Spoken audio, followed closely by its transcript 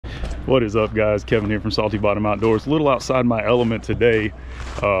What is up, guys? Kevin here from Salty Bottom Outdoors. A little outside my element today.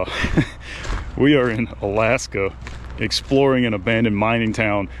 We are in Alaska exploring an abandoned mining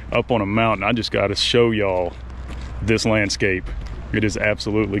town up on a mountain. I just got to show y'all this landscape. It is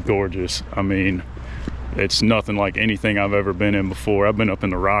absolutely gorgeous. I mean, it's nothing like anything I've ever been in before. I've been up in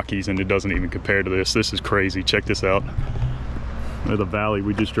the Rockies and it doesn't even compare to this. This is crazy. Check this out. There's the valley.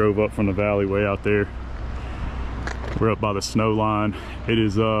 We just drove up from the valley way out there. We're up by the snow line. It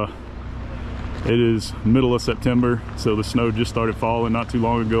is middle of September, so the snow just started falling not too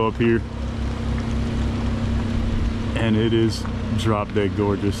long ago up here. And it is drop dead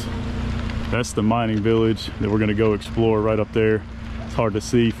gorgeous. That's the mining village that we're gonna go explore right up there. It's hard to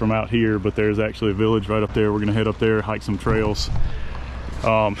see from out here, but there's actually a village right up there. We're gonna head up there, hike some trails.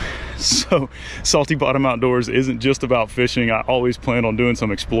 So Salty Bottom Outdoors isn't just about fishing. I always plan on doing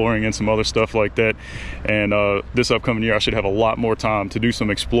some exploring and some other stuff like that. And this upcoming year, I should have a lot more time to do some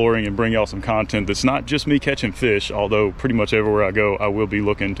exploring and bring y'all some content that's not just me catching fish, although pretty much everywhere I go, I will be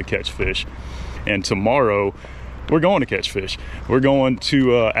looking to catch fish. And tomorrow, we're going to catch fish. We're going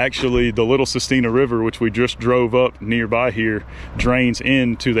to actually the Little Sistina River, which we just drove up nearby here, drains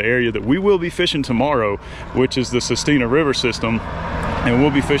into the area that we will be fishing tomorrow, which is the Sistina River system. And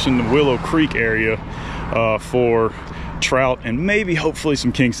we'll be fishing the Willow Creek area for trout and maybe hopefully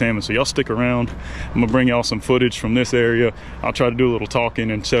some king salmon. So y'all stick around. I'm gonna bring y'all some footage from this area. I'll try to do a little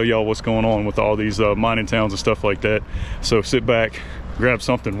talking and tell y'all what's going on with all these mining towns and stuff like that. So sit back, grab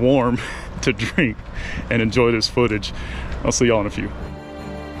something warm to drink and enjoy this footage. I'll see y'all in a few.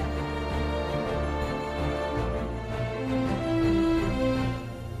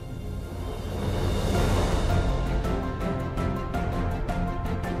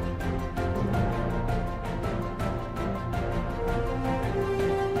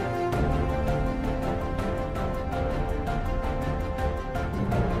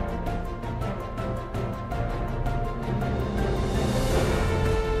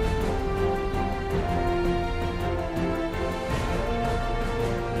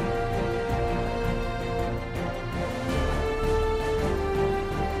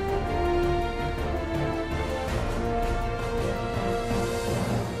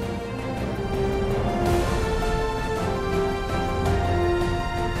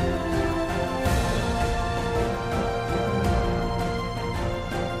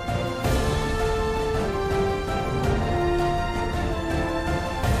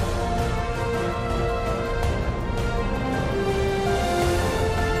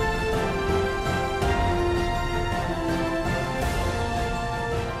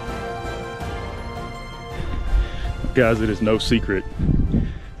 Guys, it is no secret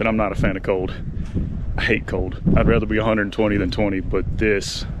that I'm not a fan of cold. I hate cold. I'd rather be 120 than 20, but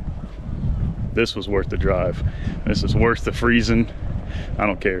this was worth the drive. This is worth the freezing. I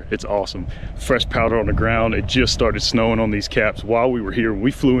don't care. It's awesome. Fresh powder on the ground. It just started snowing on these caps while we were here. When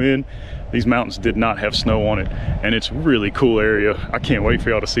we flew in, these mountains did not have snow on it, and it's a really cool area. I can't wait for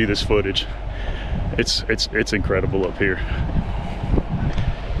y'all to see this footage. It's incredible up here.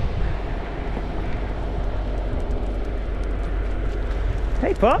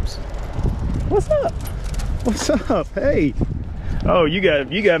 Hey pups, what's up? What's up? Hey. Oh, you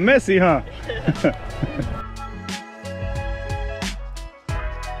got messy, huh?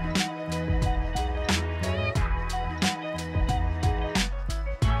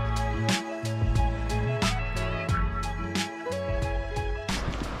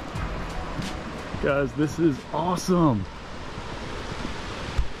 Guys, this is awesome.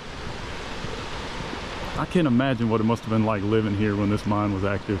 I can't imagine what it must have been like living here when this mine was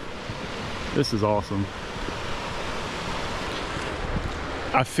active. This is awesome.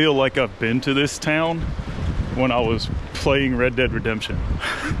 I feel like I've been to this town when I was playing Red Dead Redemption.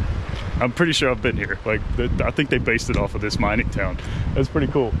 I'm pretty sure I've been here. Like, I think they based it off of this mining town. That's pretty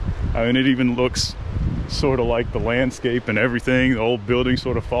cool. I mean, it even looks sort of like the landscape and everything, the old building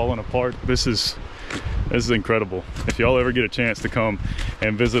sort of falling apart. This is incredible. If y'all ever get a chance to come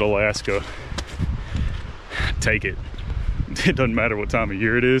and visit Alaska, take it. It doesn't matter what time of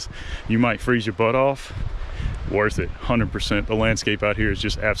year it is. You might freeze your butt off. Worth it, 100%. The landscape out here is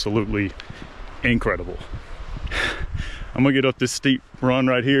just absolutely incredible. I'm gonna get up this steep run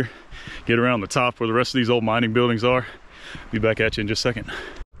right here, get around the top where the rest of these old mining buildings are. Be back at you in just a second.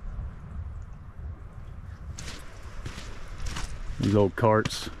 These old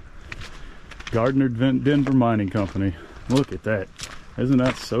carts. Gardner Denver Mining Company. Look at that. Isn't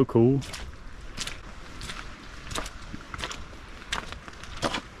that so cool?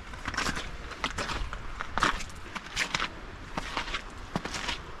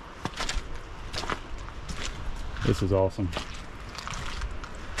 This is awesome.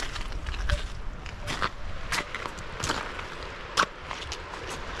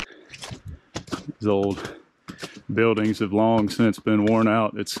 These old buildings have long since been worn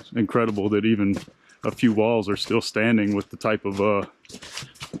out. It's incredible that even a few walls are still standing with the type of, oh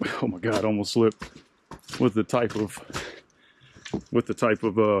my God, I almost slipped. With the type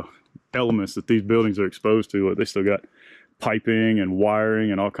of elements that these buildings are exposed to. Like, they still got piping and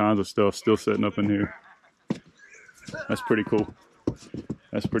wiring and all kinds of stuff still setting up in here. That's pretty cool.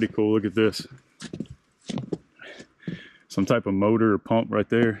 That's pretty cool. Look at this. Some type of motor or pump right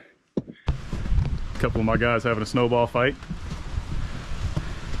there. A couple of my guys having a snowball fight.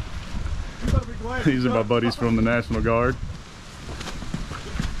 These are my buddies from the National Guard.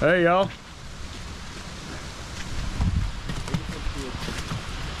 Hey, y'all.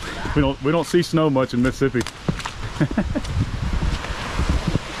 We don't see snow much in Mississippi.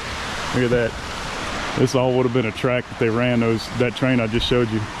 Look at that. This all would have been a track that they ran that train I just showed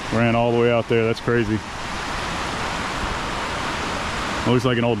you. Ran all the way out there. That's crazy. It looks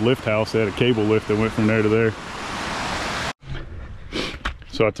like an old lift house. They had a cable lift that went from there to there.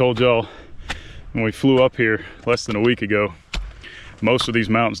 So I told y'all when we flew up here less than a week ago, most of these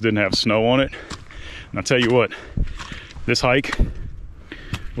mountains didn't have snow on it. And I'll tell you what, this hike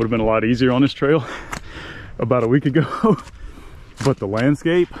would have been a lot easier on this trail about a week ago. But the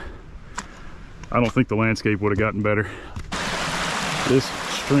landscape, I don't think the landscape would have gotten better. This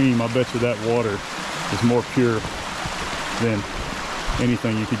stream, I bet you that water is more pure than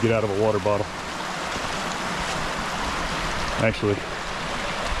anything you could get out of a water bottle. Actually,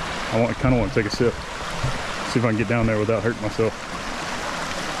 I kind of want to take a sip. See if I can get down there without hurting myself.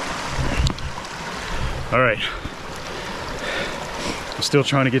 All right. I'm still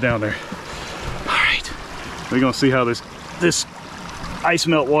trying to get down there. All right. We're gonna see how this ice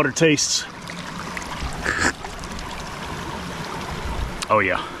melt water tastes. Oh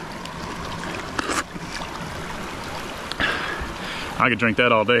yeah. I could drink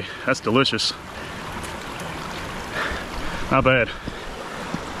that all day. That's delicious. Not bad.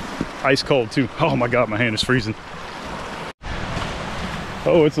 Ice cold too. Oh my God, my hand is freezing.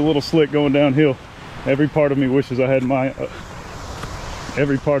 Oh, it's a little slick going downhill. Every part of me wishes I had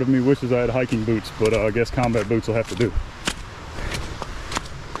hiking boots, but I guess combat boots will have to do.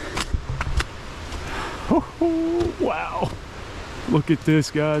 Oh, wow. Look at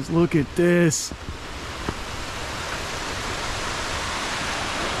this, guys. Look at this.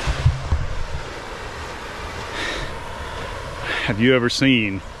 Have you ever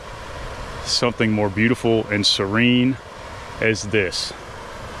seen something more beautiful and serene as this?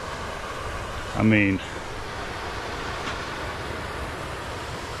 I mean,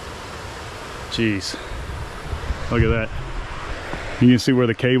 geez, look at that. You can see where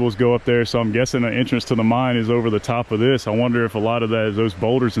the cables go up there, so I'm guessing the entrance to the mine is over the top of this. I wonder if a lot of those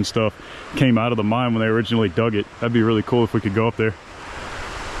boulders and stuff came out of the mine when they originally dug it. That'd be really cool if we could go up there.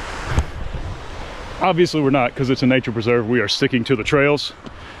 Obviously we're not, because it's a nature preserve. We are sticking to the trails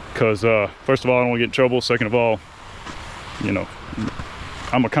because first of all, I don't want to get in trouble. Second of all, you know,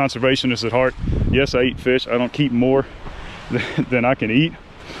 I'm a conservationist at heart. Yes, I eat fish. I don't keep more than I can eat.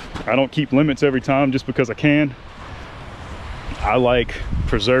 I don't keep limits every time just because I can. I like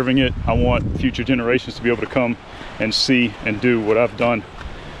preserving it. I want future generations to be able to come and see and do what I've done.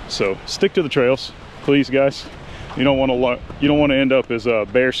 So stick to the trails, please, guys. You don't want to end up as a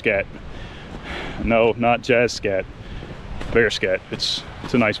bear scat. No, not jazz scat. Bear scat. It's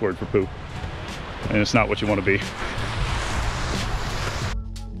a nice word for poop, and it's not what you want to be.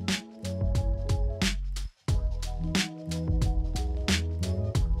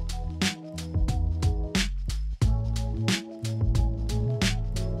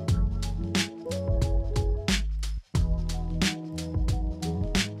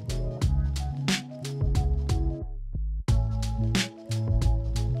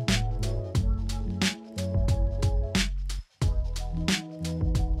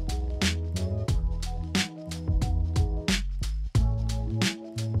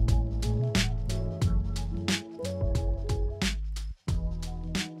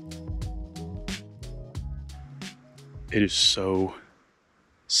 It is so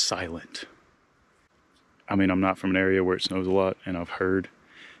silent. I mean, I'm not from an area where it snows a lot, and I've heard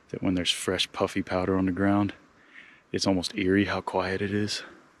that when there's fresh puffy powder on the ground, it's almost eerie how quiet it is.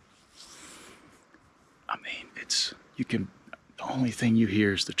 I mean, the only thing you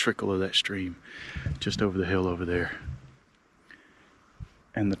hear is the trickle of that stream just over the hill over there,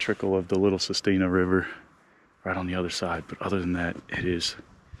 and the trickle of the Little Sistina River right on the other side. But other than that, it is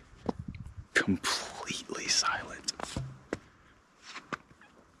completely silent.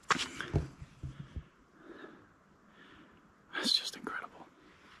 It's just incredible.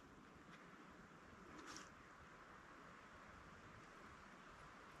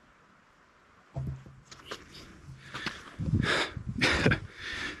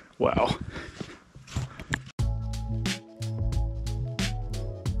 Wow.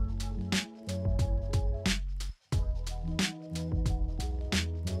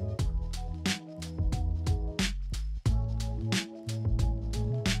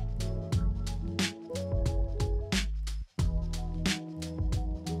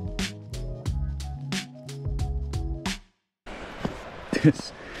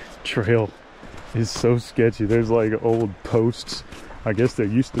 This trail is so sketchy. There's like old posts. I guess there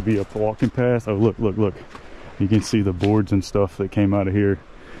used to be a walking path. Oh, look, look, look. You can see the boards and stuff that came out of here.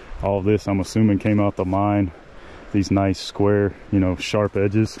 All of this, I'm assuming, came out the mine. These nice square, you know, sharp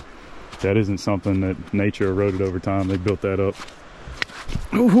edges. That isn't something that nature eroded over time. They built that up.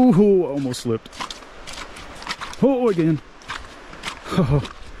 Oh, almost slipped. Oh, again.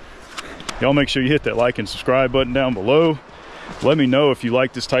 Y'all make sure you hit that like and subscribe button down below. Let me know if you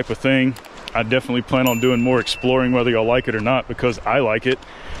like this type of thing. I definitely plan on doing more exploring, whether y'all like it or not, because I like it.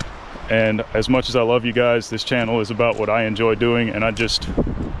 And as much as I love you guys, this channel is about what I enjoy doing, and I just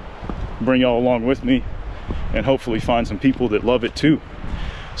bring y'all along with me and hopefully find some people that love it too.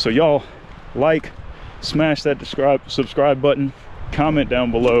 So y'all like, smash that subscribe button, comment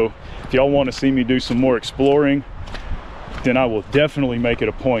down below. If y'all want to see me do some more exploring, then I will definitely make it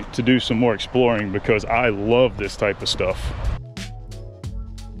a point to do some more exploring, because I love this type of stuff.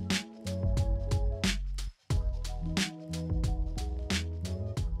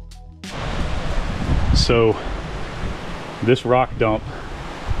 So this rock dump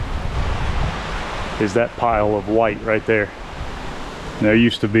is that pile of white right there. There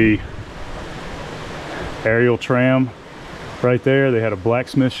used to be aerial tram right there. They had a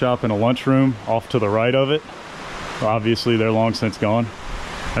blacksmith shop and a lunchroom off to the right of it. Obviously they're long since gone.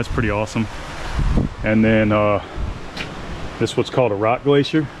 That's pretty awesome. And then this is what's called a rock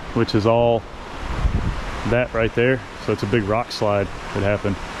glacier, which is all that right there. So it's a big rock slide that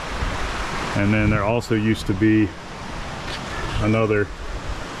happened. And then there also used to be another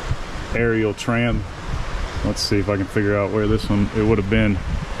aerial tram. Let's see if I can figure out where this one, it would have been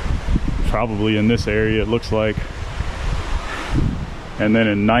probably in this area, it looks like. And then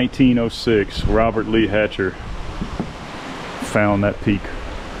in 1906, Robert Lee Hatcher found that peak.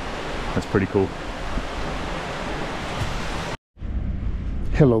 That's pretty cool.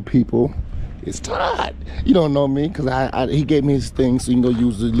 Hello people, it's Todd. You don't know me because he gave me his thing so you can go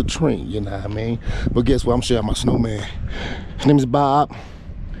use the latrine, you know what I mean? But guess what, I'm sharing my snowman. His name is Bob.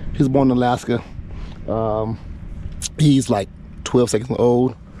 He was born in Alaska. He's like 12 seconds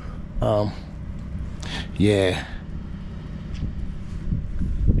old. Yeah,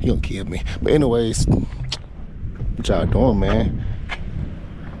 he gonna kill me. But anyways, what y'all doing, man?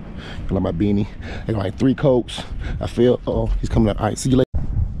 I like my beanie. I got like 3 coats. I feel, uh-oh, he's coming up. All right, see you later.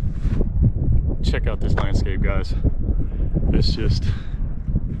 Check out this landscape, guys. It's just,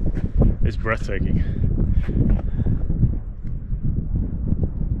 it's breathtaking.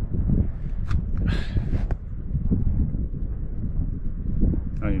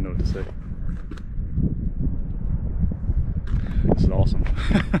 I don't even know what to say. This is awesome.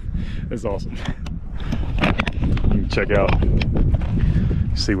 It's awesome. You can check out,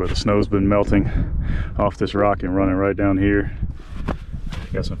 see where the snow's been melting off this rock and running right down here.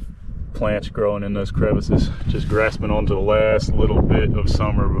 Got some plants growing in those crevices, just grasping onto the last little bit of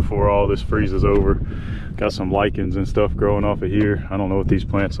summer before all this freezes over. Got some lichens and stuff growing off of here. I don't know what these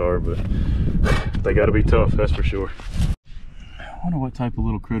plants are, but they got to be tough, that's for sure. I wonder what type of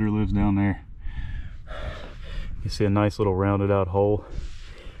little critter lives down there. You see a nice little rounded out hole.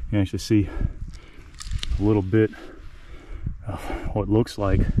 You can actually see a little bit of what looks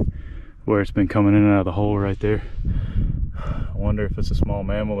like where it's been coming in and out of the hole right there. I wonder if it's a small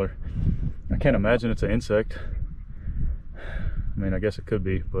mammal, or I can't imagine it's an insect. I mean, I guess it could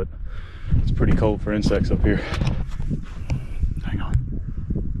be, but it's pretty cold for insects up here. Hang on.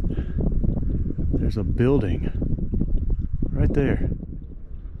 There's a building right there.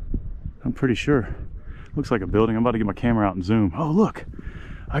 I'm pretty sure. Looks like a building. I'm about to get my camera out and zoom. Oh, look.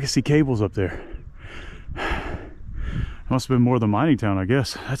 I can see cables up there. Must have been more than mining town, I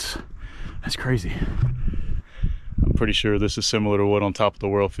guess. That's crazy. I'm pretty sure this is similar to what on top of the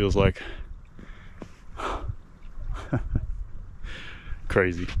world feels like.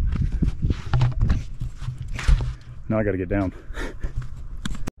 Crazy. Now I gotta get down.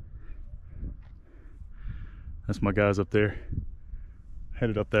 That's my guys up there,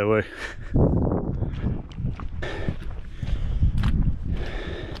 headed up that way.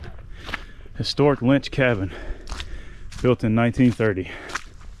 Historic lynch cabin, built in 1930.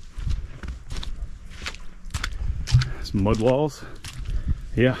 Some mud walls.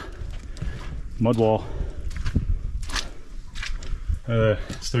 Yeah, mud wall.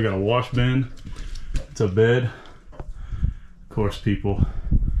 Still got a wash bin. It's a bed. Of course, people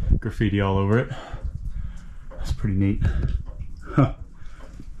graffiti all over it. That's pretty neat. Huh.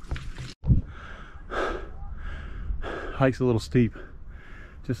 Hike's a little steep,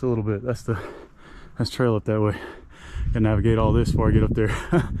 just a little bit. That's trail up that way. Gotta navigate all this before I get up there.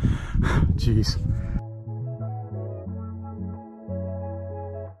 Jeez.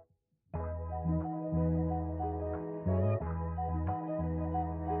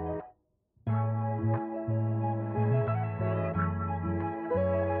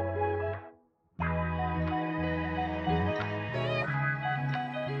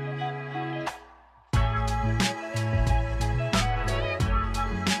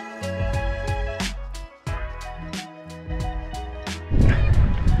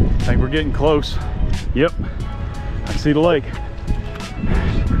 I think we're getting close. Yep, I can see the lake.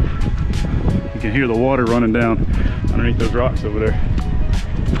 You can hear the water running down underneath those rocks over there.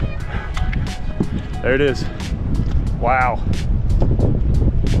 There it is. Wow.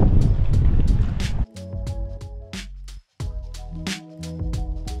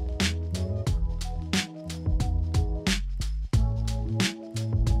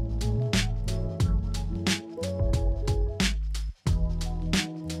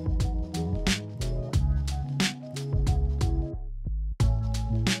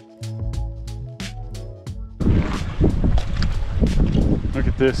 Look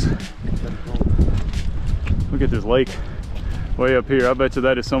at this. Look at this lake way up here. I bet you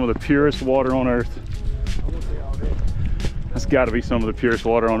that is some of the purest water on earth. That's got to be some of the purest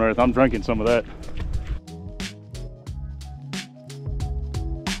water on earth. I'm drinking some of that.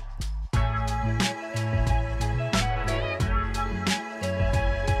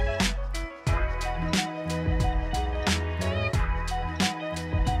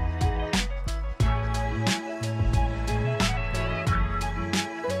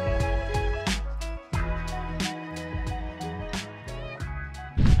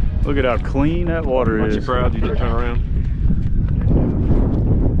 Look at how clean that water is. Aren't you proud you didn't turn around?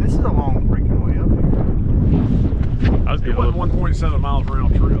 This is a long freaking way up here. I was It wasn't 1.7 miles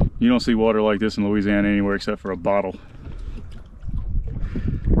round trip. You don't see water like this in Louisiana anywhere except for a bottle.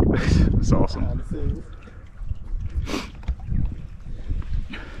 That's awesome.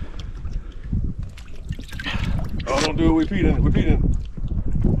 Oh, don't do it. We peed in it. We peed in it.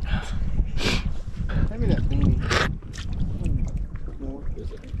 Hand me that beanie.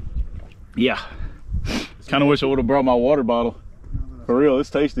 Yeah. Kind of wish I would have brought my water bottle. For real, it's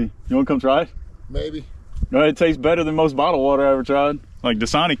tasty. You want to come try it? Maybe. No, it tastes better than most bottled water I ever tried. Like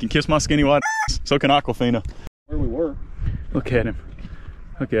Dasani can kiss my skinny white ass. So can Aquafina. Where we were. Look at him.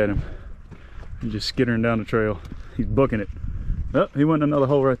 Look at him. He's just skittering down the trail. He's booking it. Oh, he went in another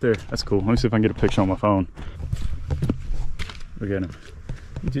hole right there. That's cool. Let me see if I can get a picture on my phone. Look at him.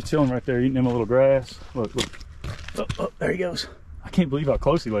 He's just chilling right there, eating him a little grass. Look, look. Oh, oh, there he goes. I can't believe how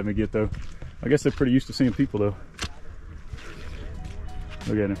close he let me get though. I guess they're pretty used to seeing people though.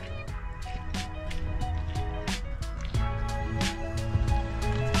 Look at him.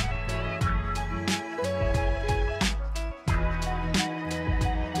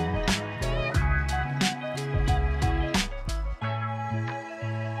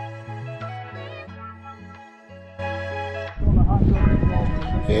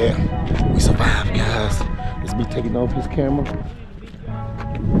 Yeah, we survived, guys. Let's be taking off his camera.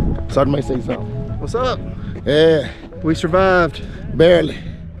 Sergeant may say something. What's up? Yeah, We survived. barely.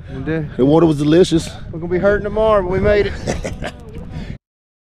 We did. The water was delicious. We're gonna be hurting tomorrow, but we made it.